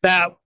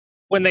that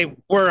when they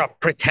were a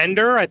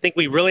pretender, I think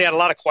we really had a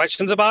lot of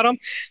questions about them.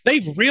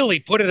 They've really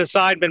put it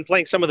aside, been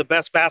playing some of the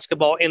best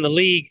basketball in the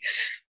league.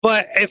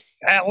 But if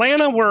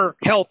Atlanta were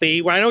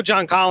healthy, I know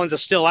John Collins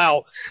is still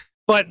out,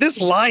 but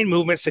this line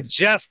movement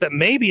suggests that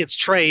maybe it's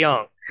Trae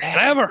Young. And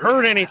I haven't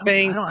heard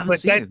anything. I haven't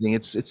seen anything.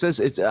 It says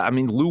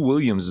Lou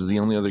Williams is the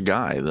only other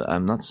guy.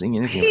 I'm not seeing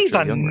anything. He's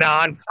a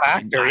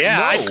non-factor.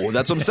 No,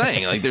 that's what I'm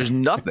saying. Like, there's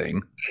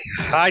nothing.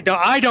 I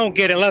don't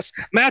get it unless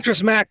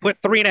Mattress Mac put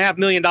 $3.5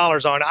 million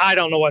on. I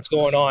don't know what's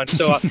going on.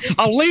 So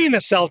I'll lean the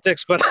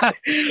Celtics, but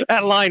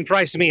that line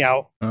priced me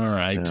out. All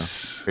right,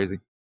 crazy.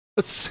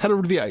 Let's head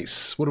over to the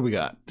ice. What do we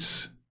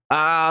got?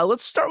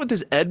 Let's start with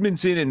this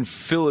Edmonton and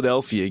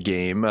Philadelphia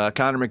game.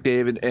 Connor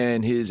McDavid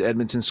and his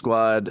Edmonton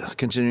squad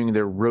continuing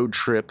their road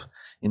trip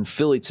in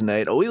Philly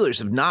tonight. Oilers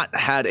have not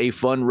had a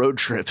fun road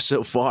trip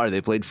so far.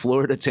 They played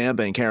Florida,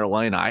 Tampa, and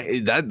Carolina.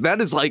 That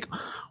is like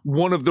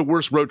one of the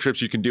worst road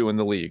trips you can do in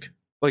the league,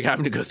 like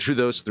having to go through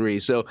those 3.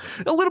 So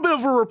a little bit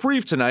of a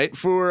reprieve tonight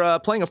for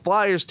playing a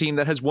Flyers team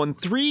that has won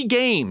 3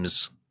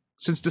 games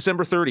since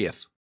December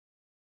 30th.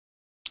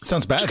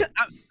 Sounds bad.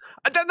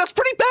 That's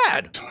pretty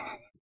bad.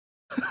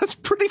 That's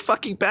pretty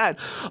fucking bad.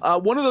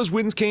 One of those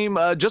wins came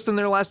just in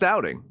their last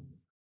outing.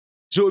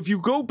 So if you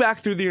go back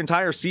through the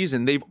entire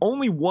season, they've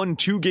only won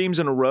 2 games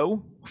in a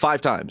row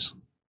 5 times.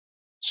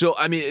 So,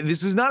 I mean,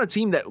 this is not a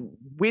team that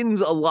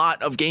wins a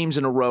lot of games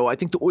in a row. I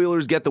think the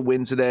Oilers get the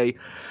win today.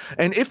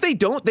 And if they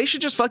don't, they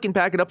should just fucking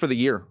pack it up for the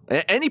year.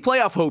 Any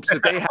playoff hopes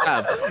that they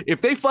have,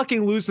 if they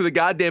fucking lose to the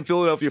goddamn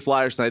Philadelphia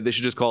Flyers tonight, they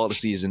should just call it a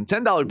season.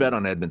 $10 bet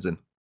on Edmonton.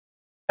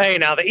 Hey,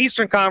 now the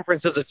Eastern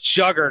Conference is a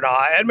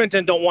juggernaut.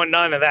 Edmonton don't want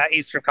none of that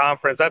Eastern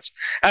Conference.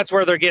 That's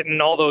where they're getting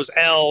all those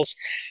L's.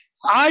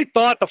 I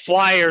thought the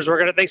Flyers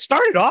were they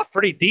started off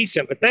pretty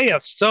decent, but they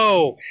have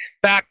so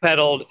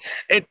backpedaled.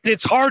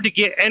 It's hard to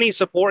get any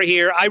support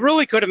here. I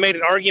really could have made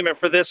an argument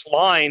for this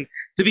line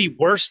to be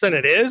worse than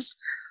it is.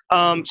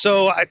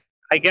 So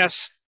I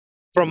guess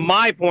from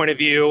my point of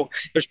view,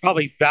 there's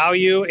probably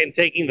value in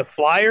taking the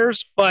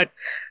Flyers, but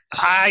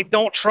I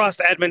don't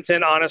trust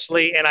Edmonton,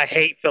 honestly, and I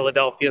hate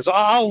Philadelphia. So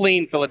I'll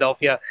lean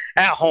Philadelphia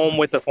at home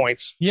with the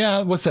points.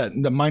 Yeah, what's that?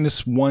 The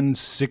minus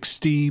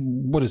 160,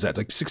 what is that,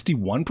 like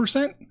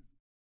 61%?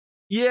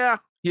 Yeah,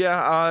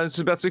 it's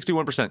about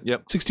 61%.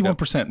 Yep.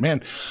 61%,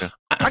 man. Yeah.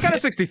 I got a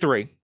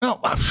 63.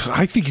 Well,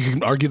 I think you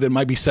can argue that it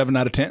might be 7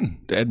 out of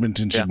 10.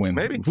 Edmonton should win.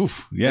 Maybe.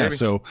 Oof. Yeah, maybe.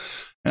 So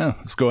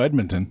let's go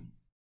Edmonton.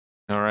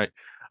 All right.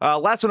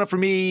 Last one up for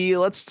me.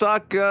 Let's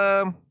talk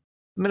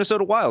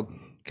Minnesota Wild.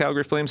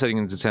 Calgary Flames heading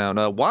into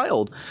town.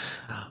 Wild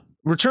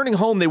returning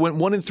home. They went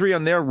 1-3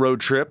 on their road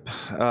trip,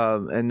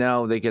 and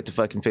now they get to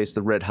fucking face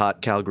the red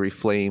hot Calgary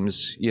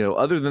Flames.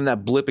 Other than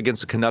that blip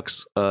against the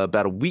Canucks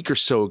about a week or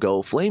so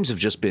ago, Flames have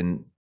just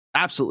been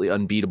absolutely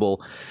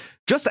unbeatable.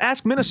 Just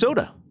ask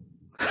Minnesota.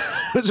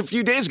 It was a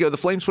few days ago. The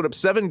Flames put up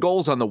 7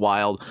 goals on the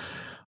Wild.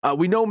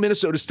 We know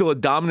Minnesota's still a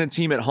dominant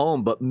team at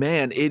home, but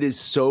man, it is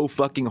so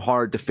fucking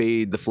hard to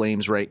fade the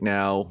Flames right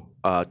now.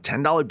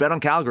 $10 bet on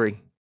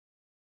Calgary.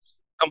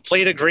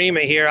 Complete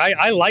agreement here.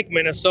 I like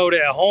Minnesota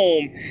at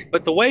home,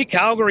 but the way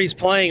Calgary's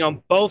playing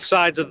on both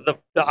sides of the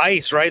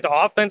ice, right? The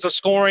offense is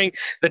scoring,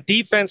 the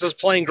defense is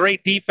playing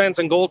great defense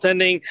and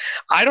goaltending.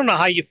 I don't know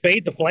how you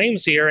fade the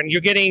Flames here, and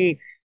you're getting,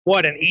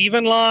 an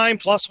even line,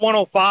 plus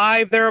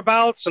 105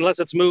 thereabouts, unless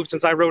it's moved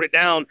since I wrote it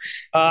down.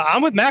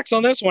 I'm with Max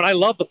on this one. I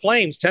love the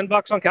Flames.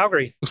 $10 on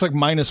Calgary. Looks like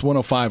minus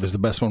 105 is the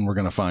best one we're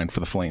going to find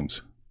for the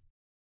Flames.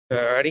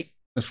 Alrighty.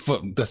 That's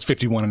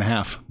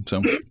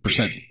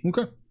 51.5%.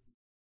 Okay.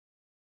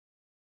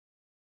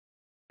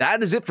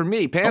 That is it for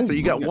me. Panther,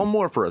 you got one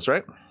more for us,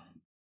 right?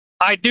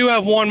 I do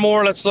have one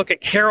more. Let's look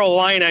at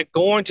Carolina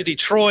going to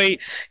Detroit.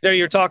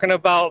 You're talking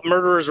about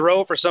Murderers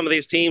Row for some of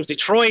these teams.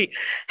 Detroit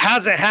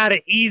hasn't had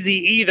it easy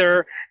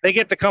either. They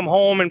get to come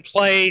home and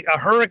play a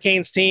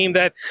Hurricanes team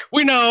that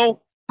we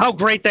know how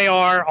great they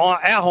are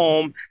at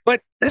home,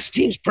 but this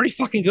team's pretty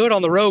fucking good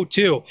on the road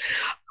too.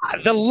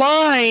 The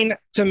line,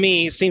 to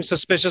me, seems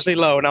suspiciously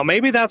low. Now,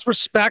 maybe that's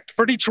respect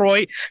for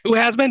Detroit, who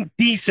has been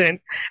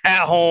decent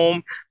at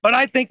home, but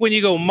I think when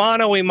you go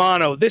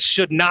mano-a-mano, this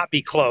should not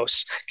be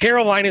close.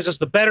 Carolina's just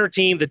the better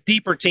team, the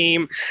deeper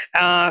team.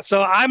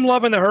 So I'm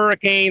loving the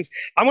Hurricanes.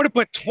 I'm going to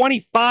put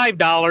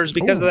 $25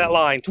 because of that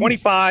line.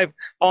 25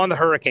 on the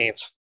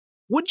Hurricanes.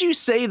 Would you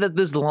say that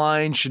this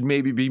line should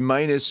maybe be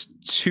minus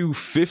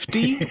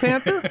 250,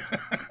 Panther?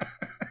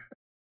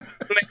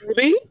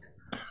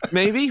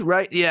 Maybe,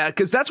 right? Yeah,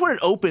 because that's where it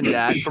opened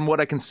at, from what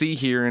I can see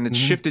here, and it's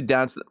shifted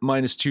down to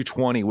minus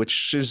 220,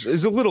 which is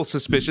a little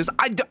suspicious.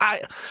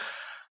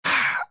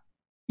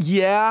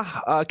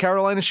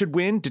 Carolina should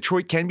win.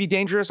 Detroit can be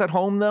dangerous at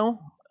home, though.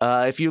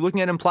 If you're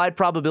looking at implied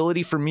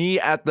probability, for me,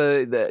 at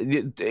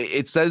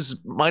it says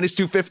minus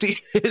 250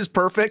 is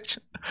perfect.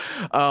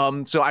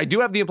 So I do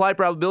have the implied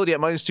probability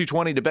at minus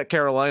 220 to bet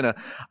Carolina.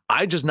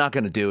 I'm just not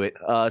going to do it.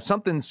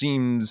 Something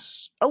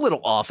seems a little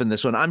off in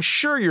this one. I'm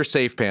sure you're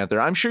safe, Panther.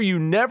 I'm sure you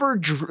never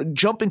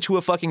jump into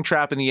a fucking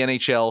trap in the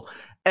NHL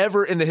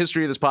ever in the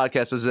history of this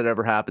podcast as it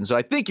ever happened. So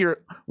I think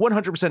you're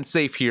 100%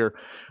 safe here.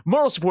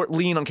 Moral support,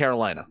 lean on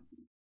Carolina.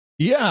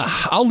 Yeah,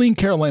 I'll lean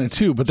Carolina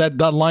too, but that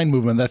line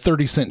movement, that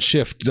 30-cent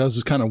shift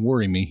does kind of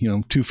worry me.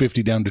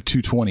 250 down to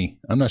 220.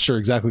 I'm not sure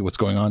exactly what's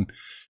going on.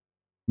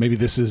 Maybe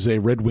this is a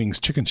Red Wings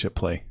chicken chip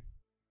play.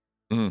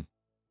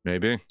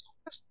 Maybe.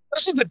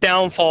 This is the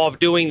downfall of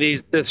doing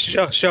this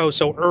show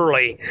so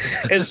early.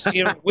 Is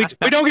we just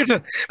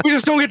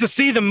don't get to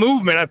see the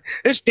movement.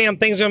 This damn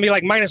thing's gonna be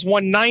like minus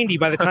 190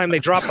 by the time they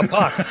drop the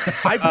puck.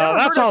 I've never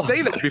heard us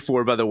say that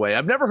before, by the way.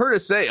 I've never heard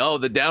us say, "Oh,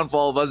 the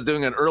downfall of us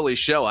doing an early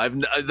show."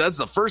 That's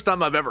the first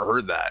time I've ever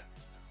heard that.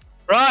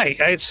 Right.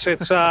 It's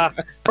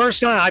first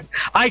time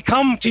I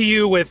come to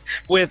you with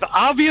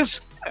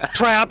obvious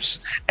traps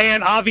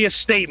and obvious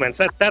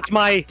statements. That's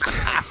my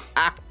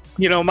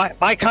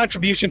my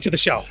contribution to the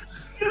show.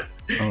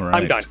 All right.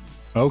 I'm done.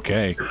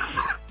 Okay.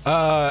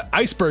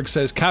 Iceberg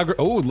says Calgary.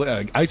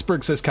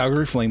 Iceberg says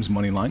Calgary Flames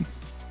money line.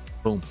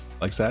 Boom.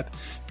 Likes that.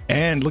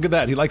 And look at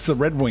that. He likes the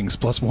Red Wings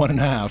plus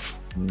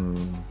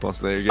 1.5. Plus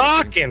there you go.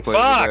 Fucking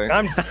fuck.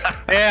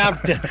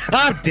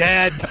 I'm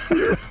dead.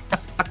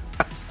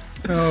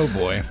 Oh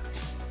boy.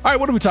 All right.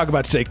 What do we talk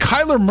about today?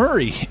 Kyler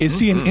Murray. Is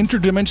he an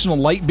interdimensional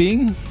light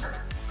being?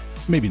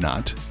 Maybe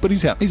not, but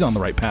he's on the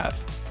right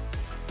path.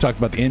 Talked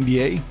about the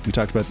NBA. We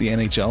talked about the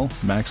NHL.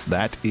 Max,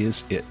 that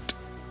is it.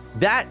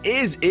 That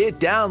is it.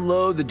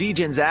 Download the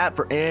DGens app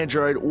for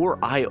Android or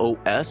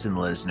iOS and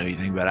let us know you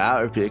think about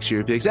our picks,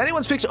 your picks,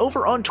 anyone's picks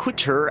over on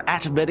Twitter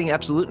at Betting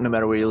Absolute. No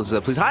matter where you listen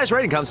to, please highest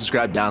rating, comment,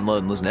 subscribe, download,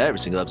 and listen to every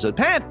single episode.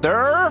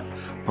 Panther,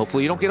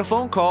 hopefully you don't get a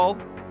phone call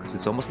because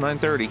it's almost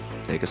 9:30.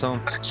 Take us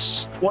home. I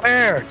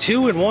swear,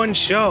 2 in 1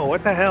 show.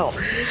 What the hell?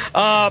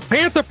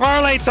 Panther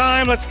parlay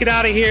time. Let's get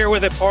out of here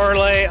with a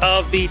parlay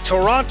of the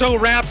Toronto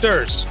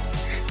Raptors,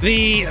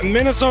 the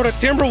Minnesota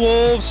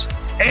Timberwolves,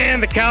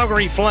 and the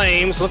Calgary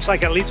Flames. Looks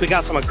like at least we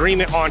got some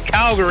agreement on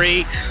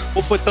Calgary.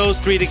 We'll put those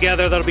 3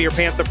 together. That'll be your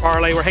Panther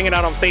parlay. We're hanging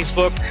out on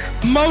Facebook,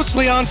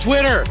 mostly on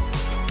Twitter.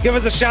 Give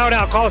us a shout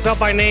out. Call us out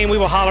by name. We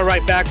will holler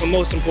right back. But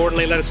most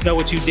importantly, let us know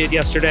what you did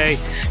yesterday,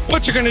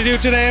 what you're going to do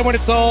today when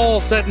it's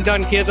all said and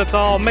done, kids. That's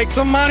all. Make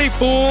some money,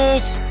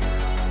 fools.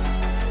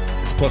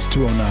 It's plus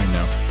 209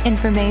 now.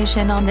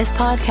 Information on this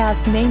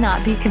podcast may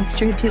not be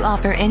construed to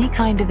offer any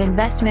kind of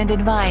investment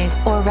advice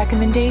or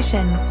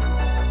recommendations.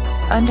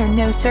 Under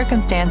no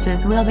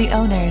circumstances will the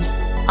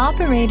owners,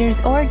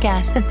 operators, or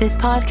guests of this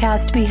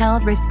podcast be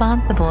held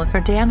responsible for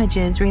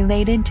damages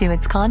related to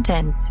its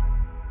contents.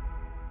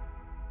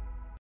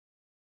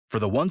 For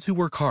the ones who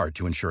work hard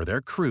to ensure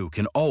their crew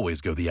can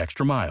always go the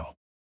extra mile,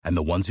 and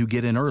the ones who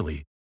get in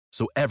early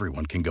so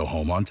everyone can go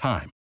home on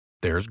time,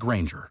 there's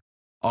Grainger,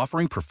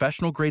 offering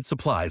professional-grade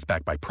supplies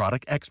backed by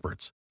product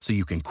experts so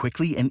you can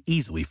quickly and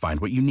easily find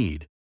what you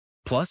need.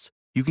 Plus,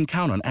 you can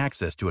count on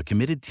access to a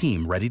committed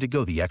team ready to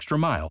go the extra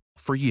mile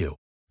for you.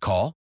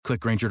 Call, click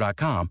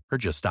Grainger.com, or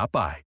just stop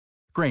by.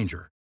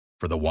 Grainger,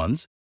 for the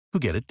ones who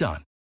get it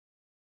done.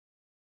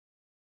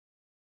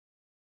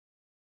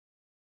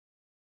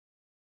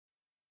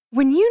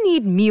 When you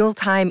need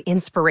mealtime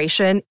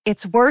inspiration,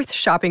 it's worth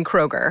shopping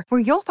Kroger, where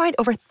you'll find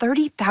over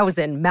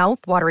 30,000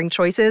 mouth-watering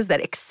choices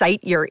that excite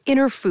your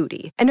inner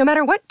foodie. And no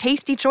matter what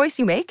tasty choice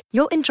you make,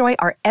 you'll enjoy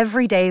our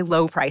everyday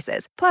low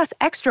prices, plus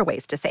extra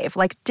ways to save,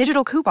 like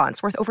digital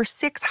coupons worth over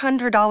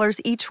 $600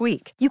 each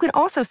week. You can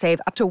also save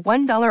up to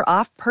 $1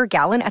 off per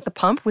gallon at the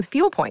pump with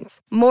fuel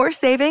points. More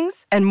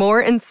savings and more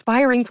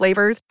inspiring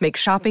flavors make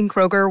shopping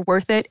Kroger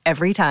worth it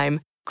every time.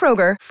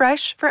 Kroger,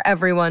 fresh for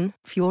everyone.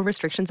 Fuel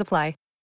restrictions apply.